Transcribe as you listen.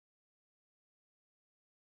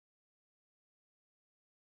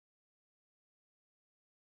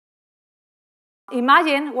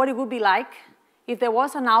Imagine what it would be like if there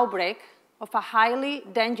was an outbreak of a highly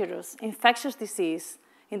dangerous infectious disease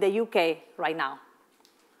in the UK right now.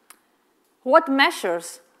 What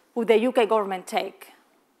measures would the UK government take?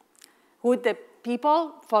 Would the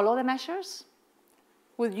people follow the measures?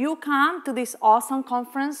 Would you come to this awesome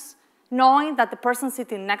conference knowing that the person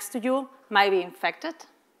sitting next to you might be infected?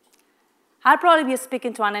 I'd probably be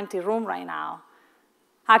speaking to an empty room right now.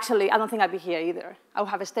 Actually, I don't think I'd be here either. I would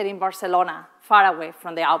have stayed in Barcelona, far away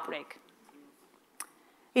from the outbreak.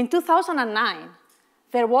 In 2009,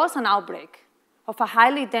 there was an outbreak of a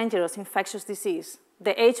highly dangerous infectious disease,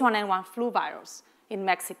 the H1N1 flu virus, in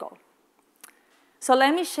Mexico. So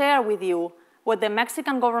let me share with you what the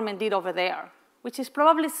Mexican government did over there, which is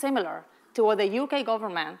probably similar to what the UK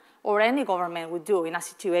government or any government would do in a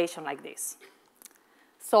situation like this.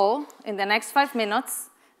 So in the next 5 minutes,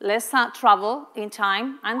 let's travel in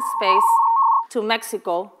time and space to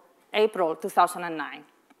Mexico, April 2009.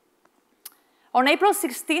 On April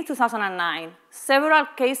 16, 2009, several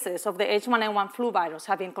cases of the H1N1 flu virus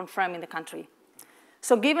have been confirmed in the country.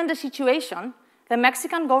 So given the situation, the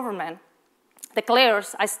Mexican government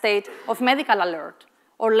declares a state of medical alert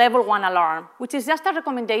or level 1 alarm, which is just a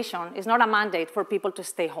recommendation, it's not a mandate for people to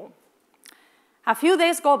stay home. A few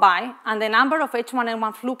days go by, and the number of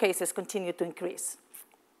H1N1 flu cases continue to increase.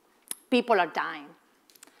 People are dying.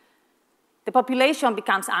 The population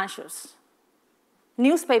becomes anxious.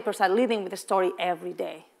 Newspapers are leading with the story every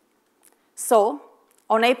day. So,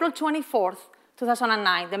 on April 24th,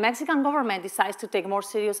 2009, the Mexican government decides to take more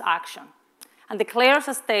serious action and declares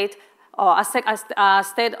a state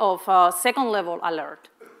of second-level alert.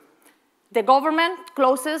 The government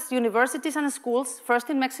closes universities and schools, first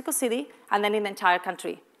in Mexico City and then in the entire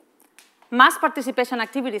country. Mass participation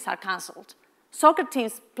activities are canceled. Soccer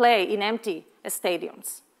teams play in empty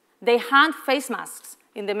stadiums. They hand face masks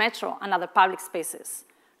in the metro and other public spaces.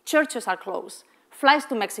 Churches are closed. Flights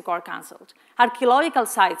to Mexico are canceled. Archaeological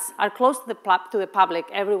sites are closed to the public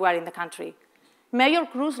everywhere in the country. Major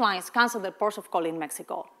cruise lines cancel their ports of call in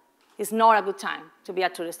Mexico. It's not a good time to be a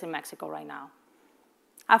tourist in Mexico right now.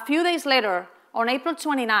 A few days later, on April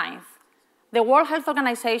 29th, the World Health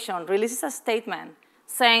Organization releases a statement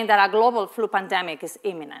saying that a global flu pandemic is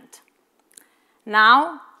imminent.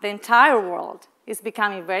 Now, the entire world is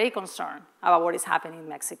becoming very concerned about what is happening in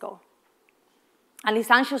Mexico, and is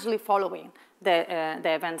anxiously following the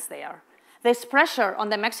events there. There's pressure on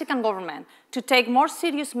the Mexican government to take more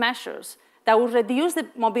serious measures that would reduce the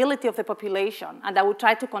mobility of the population and that would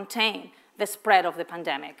try to contain the spread of the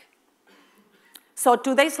pandemic. So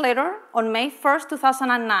 2 days later, on May 1st,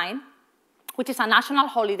 2009, which is a national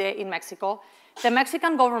holiday in Mexico, the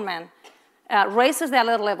Mexican government raises the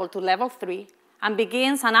alert level to level 3 and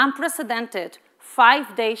begins an unprecedented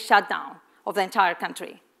 5-day shutdown of the entire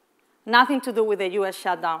country. Nothing to do with the US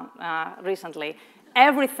shutdown recently.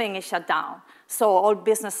 Everything is shut down. So all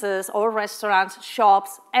businesses, all restaurants,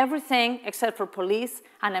 shops, everything except for police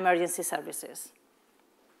and emergency services.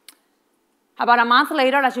 About a month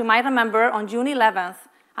later, as you might remember, on June 11th,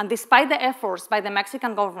 and despite the efforts by the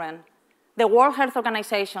Mexican government, the World Health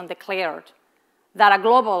Organization declared that a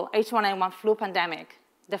global H1N1 flu pandemic,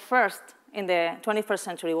 the first in the 21st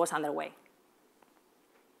century, was underway.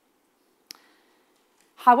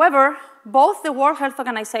 However, both the World Health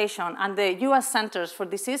Organization and the US Centers for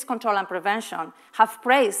Disease Control and Prevention have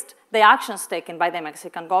praised the actions taken by the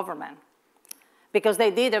Mexican government because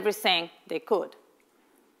they did everything they could.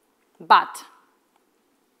 But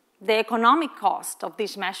the economic cost of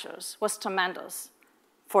these measures was tremendous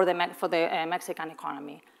for the Mexican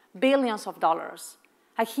economy. Billions of dollars,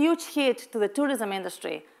 a huge hit to the tourism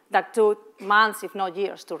industry that took months, if not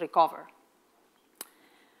years, to recover.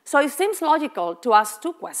 So it seems logical to ask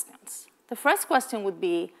two questions. The first question would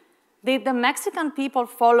be, did the Mexican people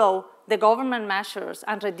follow the government measures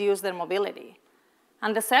and reduce their mobility?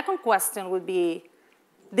 And the second question would be,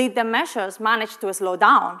 did the measures manage to slow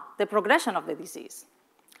down the progression of the disease?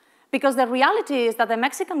 Because the reality is that the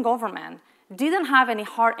Mexican government didn't have any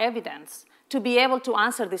hard evidence to be able to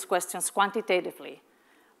answer these questions quantitatively.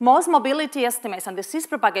 Most mobility estimates and disease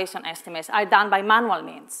propagation estimates are done by manual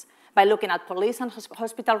means, by looking at police and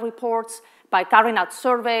hospital reports, by carrying out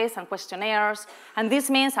surveys and questionnaires. And these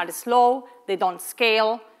means are slow, they don't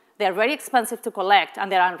scale, they're very expensive to collect, and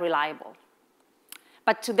they're unreliable.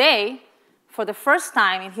 But today, for the first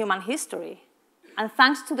time in human history, and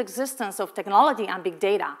thanks to the existence of technology and big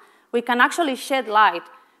data, we can actually shed light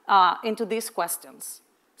into these questions.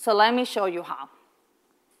 So let me show you how.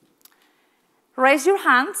 Raise your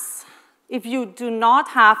hands if you do not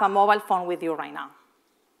have a mobile phone with you right now.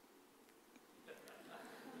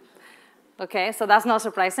 Okay, so that's not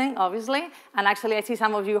surprising, obviously. And actually, I see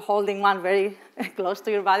some of you holding one very close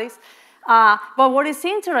to your bodies. But what is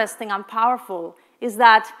interesting and powerful is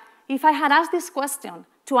that if I had asked this question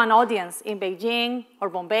to an audience in Beijing or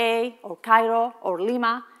Bombay or Cairo or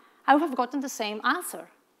Lima, I would have gotten the same answer.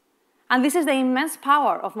 And this is the immense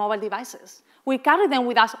power of mobile devices. We carry them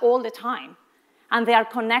with us all the time, and they are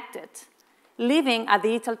connected, leaving a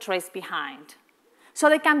digital trace behind. So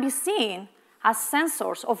they can be seen as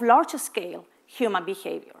sensors of large-scale human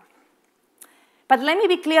behavior. But let me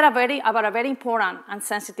be clear about a very important and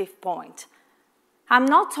sensitive point. I'm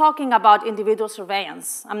not talking about individual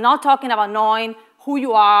surveillance. I'm not talking about knowing who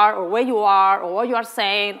you are or where you are or what you are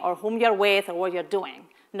saying or whom you're with or what you're doing.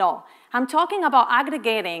 No, I'm talking about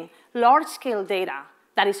aggregating large-scale data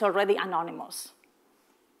that is already anonymous.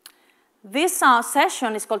 This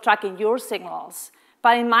session is called Tracking Your Signals,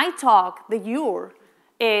 but in my talk, the your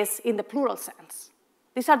is in the plural sense.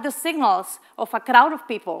 These are the signals of a crowd of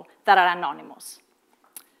people that are anonymous.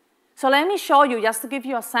 So let me show you, just to give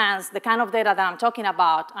you a sense, the kind of data that I'm talking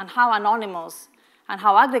about and how anonymous and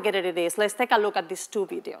how aggregated it is. Let's take a look at these two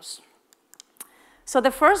videos. So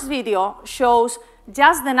the first video shows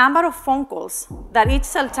just the number of phone calls that each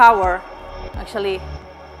cell tower, actually,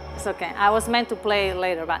 it's okay, I was meant to play it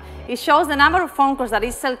later, but it shows the number of phone calls that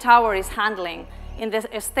each cell tower is handling in the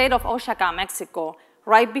state of Oaxaca, Mexico,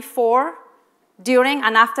 right before, during,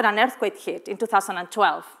 and after an earthquake hit in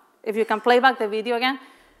 2012. If you can play back the video again.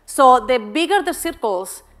 So the bigger the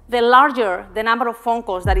circles, the larger the number of phone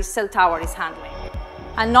calls that each cell tower is handling.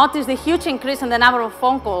 And notice the huge increase in the number of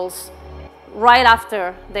phone calls right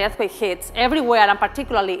after the earthquake hits, everywhere, and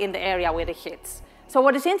particularly in the area where it hits. So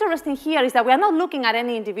what is interesting here is that we are not looking at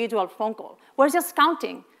any individual phone call. We're just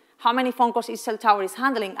counting how many phone calls each cell tower is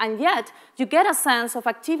handling, and yet you get a sense of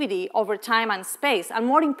activity over time and space, and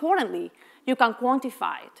more importantly, you can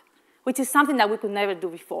quantify it, which is something that we could never do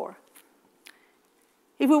before.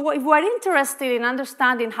 If we're interested in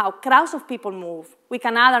understanding how crowds of people move, we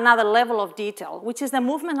can add another level of detail, which is the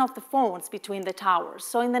movement of the phones between the towers.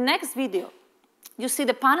 So in the next video, you see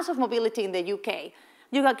the patterns of mobility in the UK.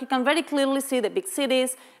 You can very clearly see the big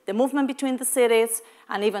cities, the movement between the cities,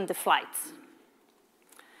 and even the flights.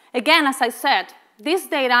 Again, as I said, this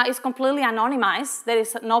data is completely anonymized. There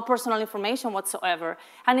is no personal information whatsoever,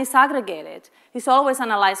 and it's aggregated. It's always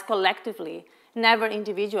analyzed collectively, never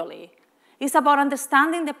individually. It's about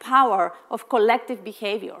understanding the power of collective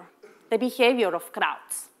behavior, the behavior of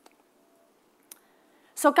crowds.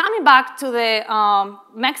 So coming back to the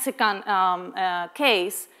Mexican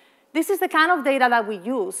case, this is the kind of data that we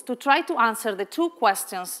use to try to answer the two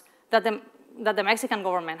questions that the Mexican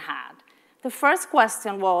government had. The first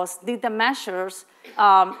question was, did the measures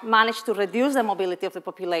manage to reduce the mobility of the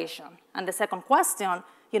population? And the second question,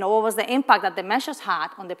 what was the impact that the measures had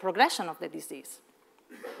on the progression of the disease?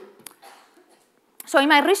 So in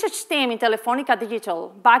my research team in Telefonica Digital,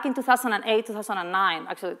 back in 2008, 2009,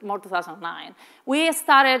 actually more 2009, we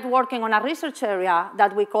started working on a research area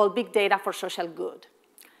that we call Big Data for Social Good.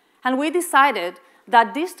 And we decided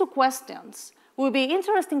that these two questions would be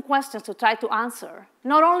interesting questions to try to answer,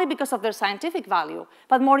 not only because of their scientific value,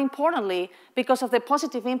 but more importantly, because of the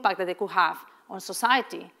positive impact that they could have on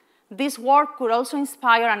society. This work could also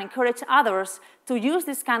inspire and encourage others to use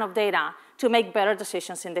this kind of data to make better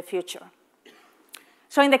decisions in the future.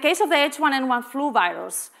 So in the case of the H1N1 flu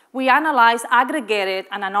virus, we analyzed aggregated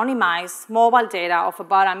and anonymized mobile data of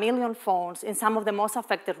about 1 million phones in some of the most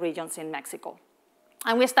affected regions in Mexico.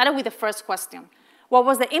 And we started with the first question. What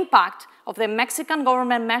was the impact of the Mexican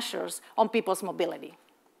government measures on people's mobility?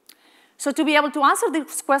 So to be able to answer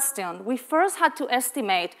this question, we first had to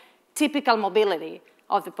estimate typical mobility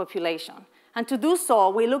of the population. And to do so,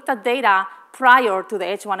 we looked at data prior to the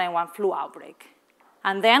H1N1 flu outbreak.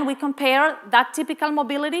 And then we compared that typical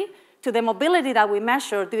mobility to the mobility that we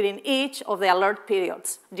measured during each of the alert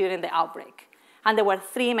periods during the outbreak. And there were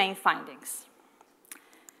 3 main findings.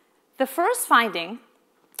 The first finding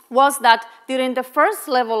was that during the first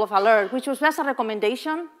level of alert, which was just a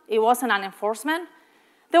recommendation, it wasn't an enforcement,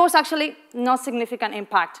 there was actually no significant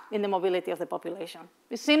impact in the mobility of the population.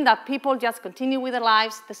 It seemed that people just continue with their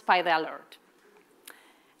lives despite the alert.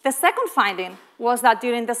 The second finding was that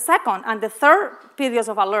during the second and the third periods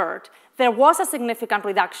of alert, there was a significant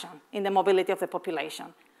reduction in the mobility of the population.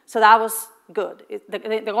 So that was good.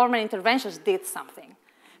 The government interventions did something.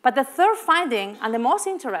 But the third finding, and the most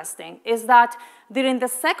interesting, is that during the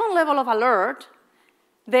second level of alert,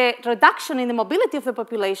 the reduction in the mobility of the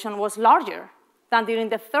population was larger than during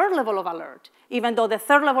the third level of alert, even though the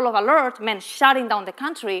third level of alert meant shutting down the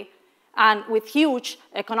country and with huge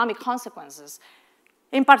economic consequences.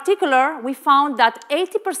 In particular, we found that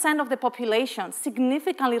 80% of the population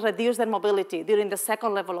significantly reduced their mobility during the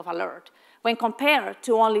second level of alert, when compared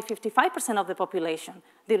to only 55% of the population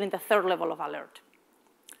during the third level of alert.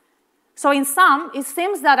 So in sum, it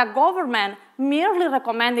seems that a government merely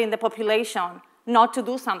recommending the population not to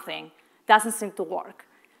do something doesn't seem to work.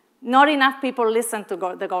 Not enough people listen to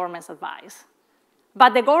the government's advice.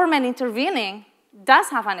 But the government intervening does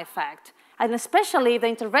have an effect, and especially the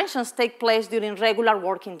interventions take place during regular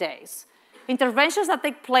working days. Interventions that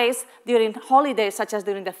take place during holidays, such as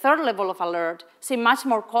during the third level of alert, seem much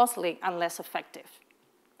more costly and less effective.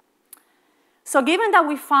 So given that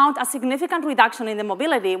we found a significant reduction in the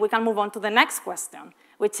mobility, we can move on to the next question,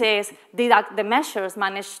 which is, did the measures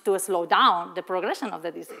manage to slow down the progression of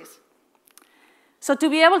the disease? So to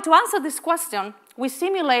be able to answer this question, we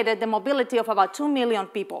simulated the mobility of about 2 million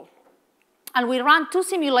people. And we ran 2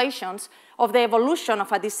 simulations of the evolution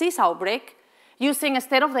of a disease outbreak using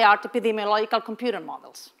state-of-the-art epidemiological computer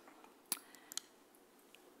models.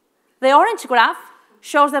 The orange graph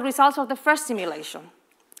shows the results of the first simulation.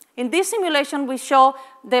 In this simulation, we show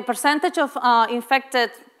the percentage of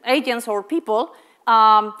infected agents or people,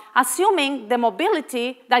 assuming the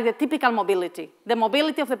mobility, like the typical mobility, the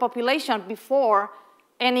mobility of the population before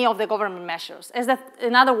any of the government measures.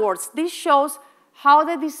 In other words, this shows how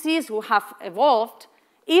the disease would have evolved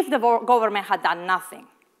if the government had done nothing.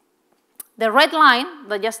 The red line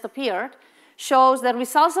that just appeared shows the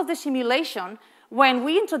results of the simulation when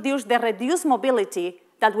we introduced the reduced mobility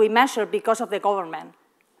that we measured because of the government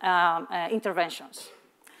interventions.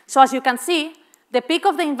 So as you can see, the peak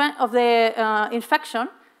of the infection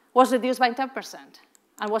was reduced by 10%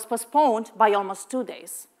 and was postponed by almost 2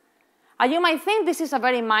 days. And you might think this is a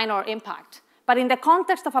very minor impact, but in the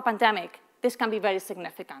context of a pandemic, this can be very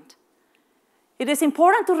significant. It is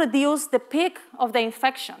important to reduce the peak of the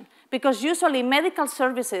infection because usually medical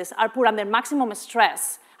services are put under maximum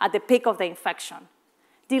stress at the peak of the infection.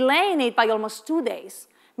 Delaying it by almost 2 days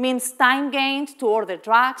means time gained to order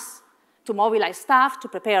drugs, to mobilize staff, to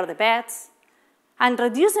prepare the beds. And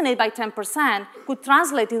reducing it by 10% could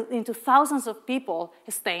translate into thousands of people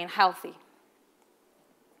staying healthy.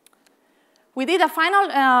 We did a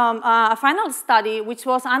final study which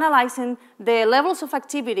was analyzing the levels of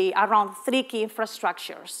activity around 3 key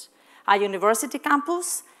infrastructures: a university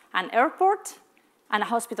campus, an airport, and a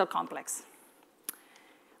hospital complex.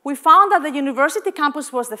 We found that the university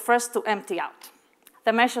campus was the first to empty out.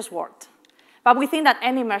 The measures worked. But we think that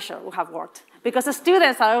any measure would have worked because the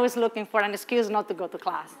students are always looking for an excuse not to go to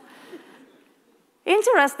class.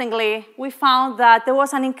 Interestingly, we found that there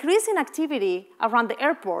was an increase in activity around the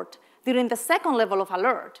airport during the second level of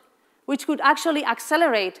alert, which could actually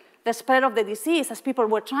accelerate the spread of the disease as people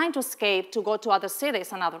were trying to escape to go to other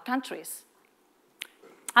cities and other countries.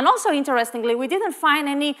 And also, interestingly, we didn't find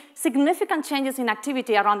any significant changes in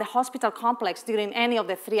activity around the hospital complex during any of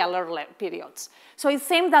the 3 alert periods. So it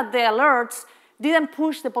seemed that the alerts didn't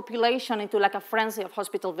push the population into like a frenzy of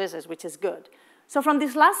hospital visits, which is good. So from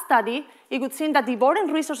this last study, it would seem that devoting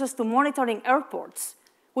resources to monitoring airports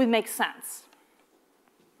would make sense.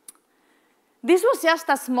 This was just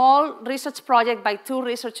a small research project by 2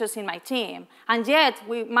 researchers in my team, and yet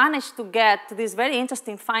we managed to get to these very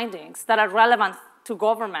interesting findings that are relevant to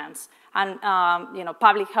governments and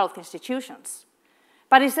public health institutions.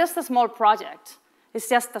 But it's just a small project. It's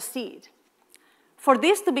just a seed. For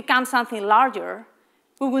this to become something larger,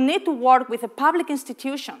 we will need to work with the public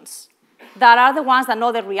institutions that are the ones that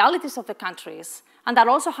know the realities of the countries and that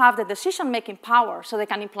also have the decision-making power so they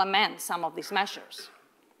can implement some of these measures.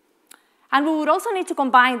 And we would also need to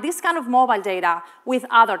combine this kind of mobile data with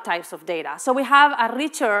other types of data. So we have a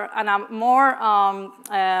richer and a more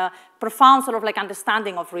profound sort of like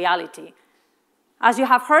understanding of reality. As you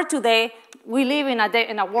have heard today, we live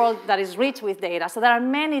in a world that is rich with data. So there are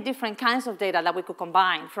many different kinds of data that we could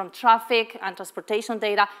combine, from traffic and transportation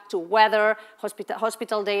data to weather,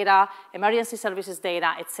 hospital data, emergency services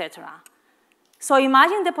data, etc. So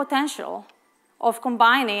imagine the potential of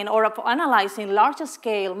combining or of analyzing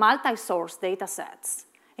larger-scale, multi-source data sets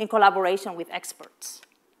in collaboration with experts.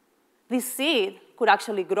 This seed could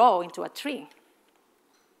actually grow into a tree.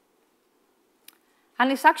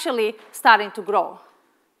 And it's actually starting to grow.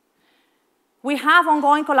 We have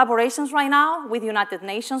ongoing collaborations right now with United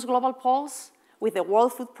Nations Global Pulse, with the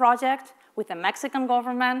World Food Project, with the Mexican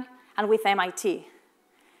government, and with MIT.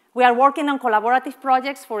 We are working on collaborative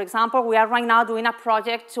projects. For example, we are right now doing a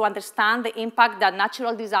project to understand the impact that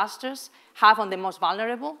natural disasters have on the most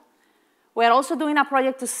vulnerable. We are also doing a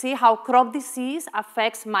project to see how crop disease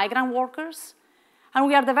affects migrant workers. And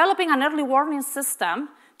we are developing an early warning system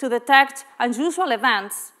to detect unusual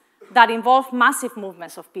events that involve massive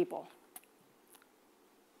movements of people.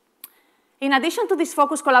 In addition to these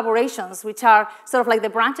focused collaborations, which are sort of like the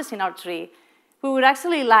branches in our tree, we would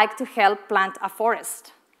actually like to help plant a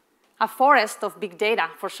forest of big data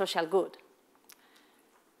for social good.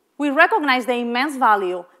 We recognize the immense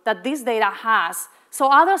value that this data has so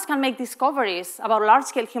others can make discoveries about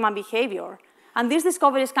large-scale human behavior, and these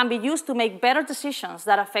discoveries can be used to make better decisions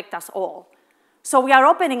that affect us all. So we are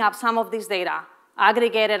opening up some of this data,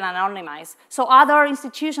 aggregated and anonymized, so other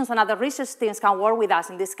institutions and other research teams can work with us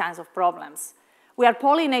in these kinds of problems. We are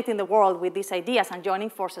pollinating the world with these ideas and joining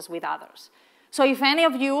forces with others. So if any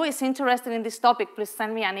of you is interested in this topic, please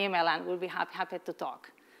send me an email and we'll be happy to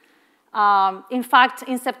talk. In fact,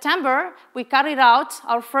 in September, we carried out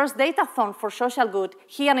our first datathon for social good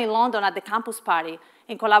here in London at the campus party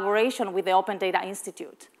in collaboration with the Open Data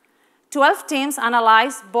Institute. 12 teams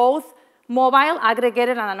analyzed both mobile,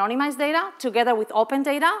 aggregated, and anonymized data together with open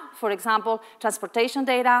data, for example, transportation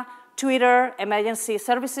data, Twitter, emergency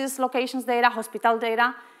services locations data, hospital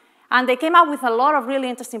data. And they came up with a lot of really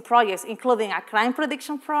interesting projects, including a crime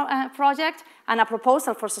prediction project and a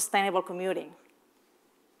proposal for sustainable commuting.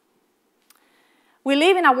 We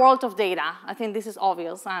live in a world of data. I think this is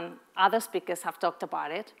obvious, and other speakers have talked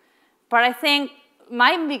about it. But I think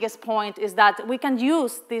my biggest point is that we can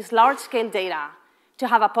use this large-scale data to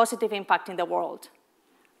have a positive impact in the world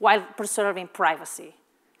while preserving privacy.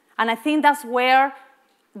 And I think that's where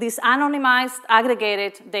this anonymized,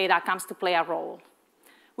 aggregated data comes to play a role.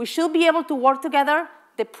 We should be able to work together,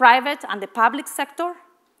 the private and the public sector,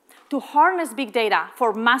 to harness big data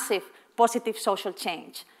for massive positive social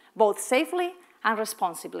change, both safely and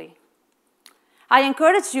responsibly. I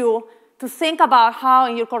encourage you to think about how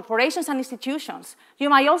in your corporations and institutions, you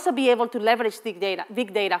might also be able to leverage big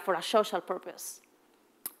data for a social purpose.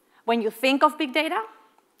 When you think of big data,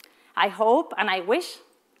 I hope and I wish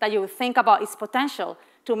that you will think about its potential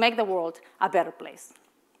to make the world a better place.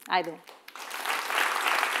 I do.